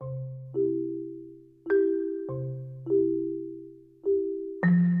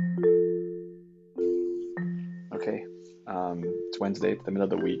It's Wednesday, it's the middle of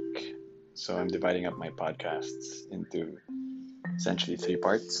the week, so I'm dividing up my podcasts into essentially three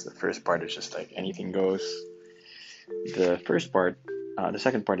parts. The first part is just like anything goes. The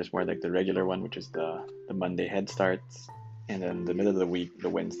second part is more like the regular one, which is the Monday head starts, and then the middle of the week, the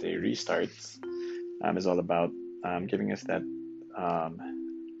Wednesday restarts, is all about giving us that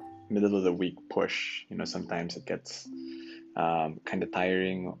middle of the week push. Sometimes it gets kind of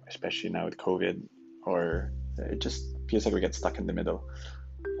tiring, especially now with COVID, or it just feels like we get stuck in the middle.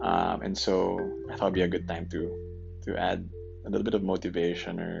 And so I thought it'd be a good time to add a little bit of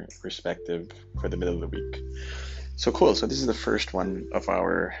motivation or perspective for the middle of the week. So cool. So this is the first one of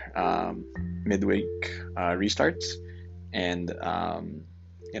our midweek restarts, and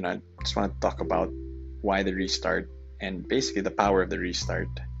I just want to talk about why the restart and basically the power of the restart.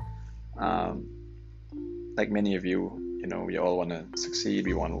 Like many of you, we all want to succeed.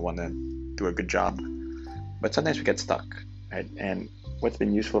 We want to do a good job, but sometimes we get stuck, right? And what's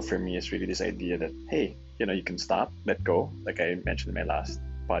been useful for me is really this idea that, hey, you can stop, let go, like I mentioned in my last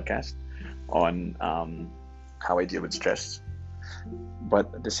podcast on how I deal with stress.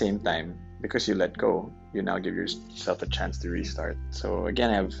 But at the same time, because you let go, you now give yourself a chance to restart. So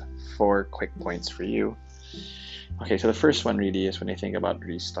again, I have 4 quick points for you. Okay, so the first one really is, when I think about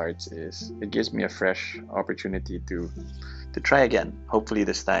restarts, is it gives me a fresh opportunity to try again. Hopefully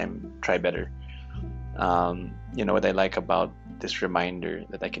this time try better. What I like about this reminder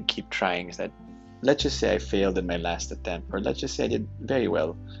that I can keep trying is that, let's just say I failed in my last attempt, or let's just say I did very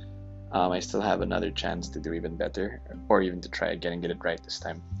well. I still have another chance to do even better, or even to try again and get it right this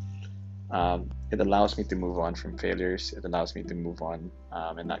time. It allows me to move on from failures. It allows me to move on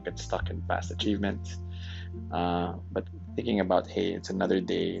and not get stuck in past achievements. But thinking about, hey, it's another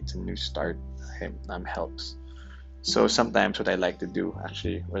day, it's a new start, helps. So sometimes what I like to do,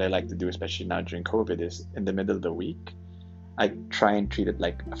 especially now during COVID, is in the middle of the week, I try and treat it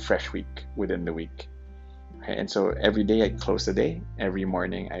like a fresh week within the week. Okay? And so every day I close the day, every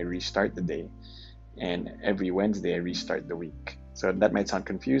morning I restart the day, and every Wednesday I restart the week. So that might sound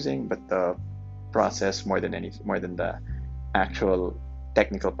confusing, but the process, more than the actual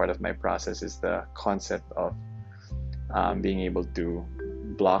technical part of my process, is the concept of being able to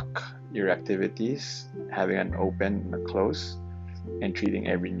block your activities, having an open and a close, and treating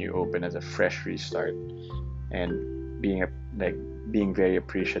every new open as a fresh restart, and being very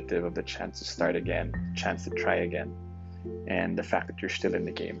appreciative of the chance to start again, chance to try again, and the fact that you're still in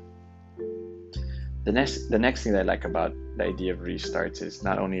the game. The next thing that I like about the idea of restarts is,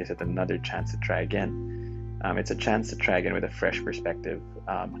 not only is it another chance to try again, it's a chance to try again with a fresh perspective.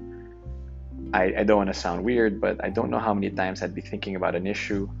 I don't want to sound weird, but I don't know how many times I'd be thinking about an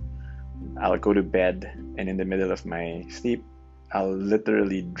issue. I'll go to bed, and in the middle of my sleep, I'll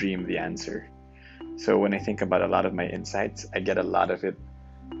literally dream the answer. So when I think about a lot of my insights, I get a lot of it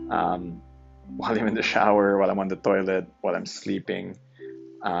while I'm in the shower, while I'm on the toilet, while I'm sleeping,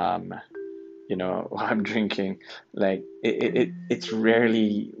 while I'm drinking. Like it's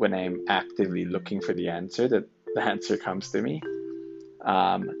rarely when I'm actively looking for the answer that the answer comes to me.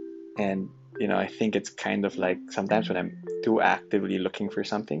 And I think it's kind of like, sometimes when I'm too actively looking for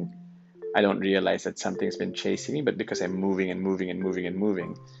something, I don't realize that something's been chasing me, but because I'm moving and moving and moving and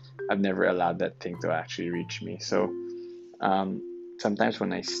moving, I've never allowed that thing to actually reach me. So sometimes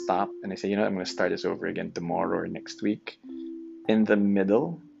when I stop and I say, I'm going to start this over again tomorrow or next week, in the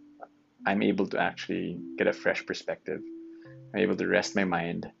middle, I'm able to actually get a fresh perspective. I'm able to rest my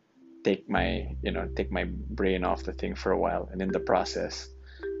mind, take my brain off the thing for a while, and in the process,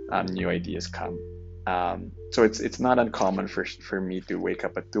 new ideas come. So it's not uncommon for me to wake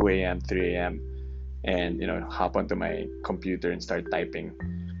up at 2 a.m., 3 a.m. and hop onto my computer and start typing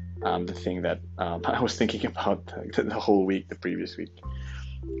the thing that I was thinking about the whole week, the previous week.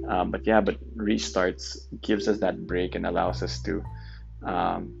 But restarts gives us that break and allows us to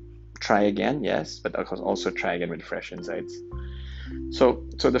try again, yes, but also try again with fresh insights. So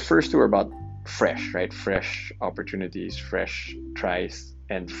the first 2 are about fresh, right? Fresh opportunities, fresh tries,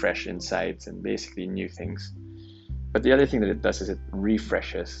 and fresh insights, and basically new things. But the other thing that it does is it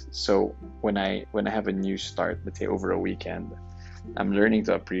refreshes. So when I have a new start, let's say over a weekend, I'm learning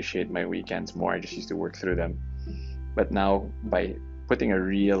to appreciate my weekends more. I just used to work through them. But now, by putting a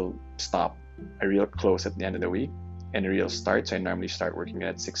real stop, a real close at the end of the week, and a real start, so I normally start working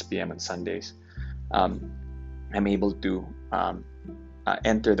at 6 p.m. on Sundays, I'm able to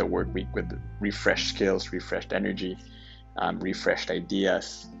enter the work week with refreshed skills, refreshed energy, refreshed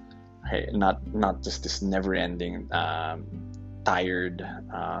ideas, okay? Not just this never-ending tired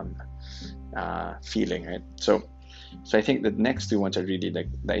feeling, right? So I think the next 2 ones are really like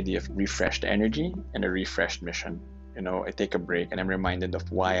the idea of refreshed energy and a refreshed mission. I take a break and I'm reminded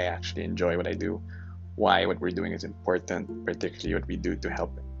of why I actually enjoy what I do, why what we're doing is important, particularly what we do to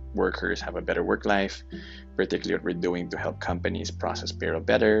help workers have a better work life, particularly what we're doing to help companies process payroll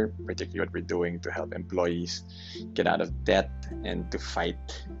better, particularly what we're doing to help employees get out of debt and to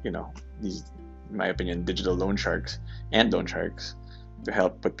fight, these, in my opinion, digital loan sharks and loan sharks, to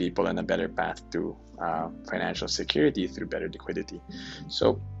help put people on a better path to financial security through better liquidity.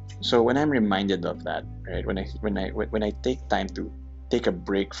 So when I'm reminded of that, right, when I take time to take a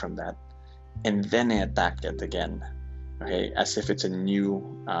break from that, and then I attack it again, okay, as if it's a new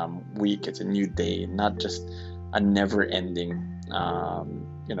week, it's a new day, not just a never-ending,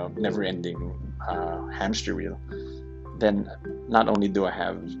 hamster wheel. Then not only do I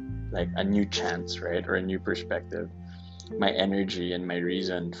have like a new chance, right, or a new perspective, my energy and my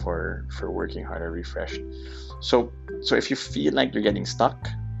reason for working hard are refreshed. So if you feel like you're getting stuck,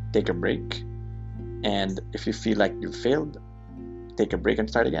 take a break, and if you feel like you failed, take a break and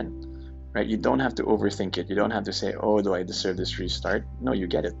start again. Right? You don't have to overthink it. You don't have to say, "Oh, do I deserve this restart?" No, you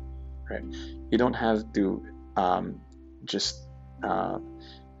get it. Right? You don't have to just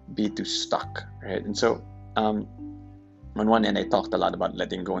be too stuck. Right? And so, on one end, I talked a lot about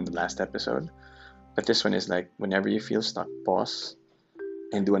letting go in the last episode, but this one is like, whenever you feel stuck, pause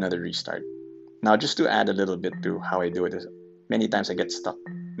and do another restart. Now, just to add a little bit to how I do it, is many times I get stuck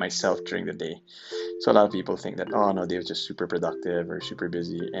myself during the day. So a lot of people think that, oh no, they're just super productive or super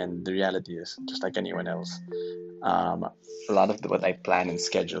busy, and the reality is, just like anyone else, a lot of what I plan and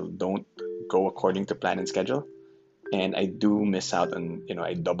schedule don't go according to plan and schedule, and I do miss out on,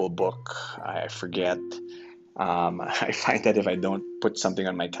 I double book, I forget. I find that if I don't put something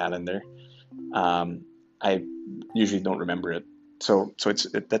on my calendar, I usually don't remember it. So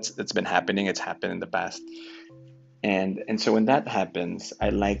that's been happening. It's happened in the past. And so when that happens, I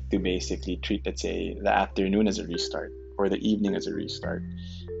like to basically treat, let's say, the afternoon as a restart or the evening as a restart,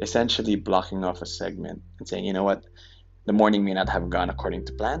 essentially blocking off a segment and saying, you know what, the morning may not have gone according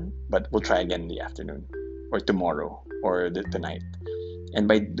to plan, but we'll try again in the afternoon or tomorrow or the night. And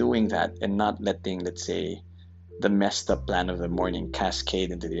by doing that and not letting, let's say, the messed up plan of the morning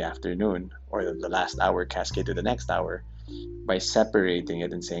cascade into the afternoon, or the last hour cascade to the next hour, by separating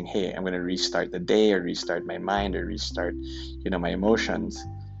it and saying, hey, I'm going to restart the day, or restart my mind, or restart, my emotions,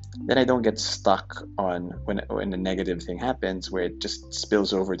 then I don't get stuck on when a negative thing happens where it just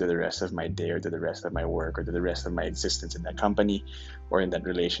spills over to the rest of my day, or to the rest of my work, or to the rest of my existence in that company or in that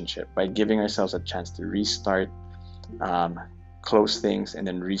relationship. By giving ourselves a chance to restart, close things, and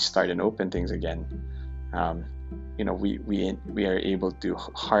then restart and open things again, we are able to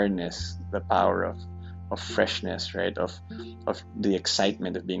harness the power of freshness, right? Of the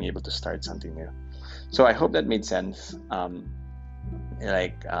excitement of being able to start something new. So I hope that made sense. The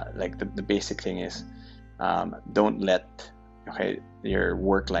basic thing is, don't let your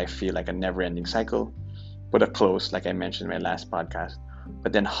work life feel like a never-ending cycle. Put a close, like I mentioned in my last podcast,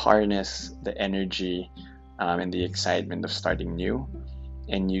 but then harness the energy and the excitement of starting new,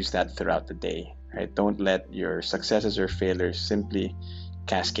 and use that throughout the day. Right? Don't let your successes or failures simply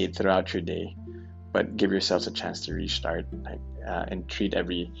cascade throughout your day, but give yourselves a chance to restart, and treat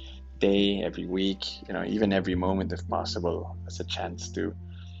every day, every week, even every moment, if possible, as a chance to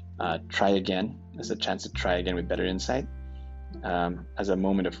try again, with better insight, as a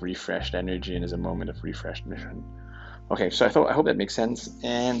moment of refreshed energy and as a moment of refreshed mission. Okay, so I hope that makes sense.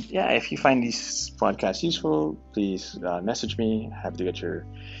 And yeah, if you find these podcasts useful, please message me. Happy to get your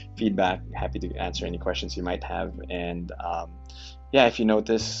feedback. Happy to answer any questions you might have. And if you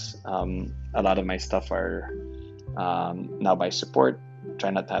notice, a lot of my stuff are now by support.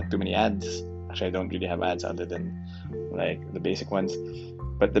 Try not to have too many ads. Actually, I don't really have ads other than like the basic ones.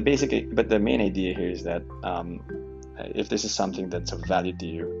 But the main idea here is that if this is something that's of value to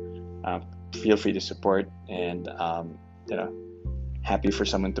you, feel free to support, and happy for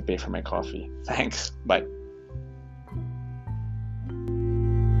someone to pay for my coffee. Thanks. Bye.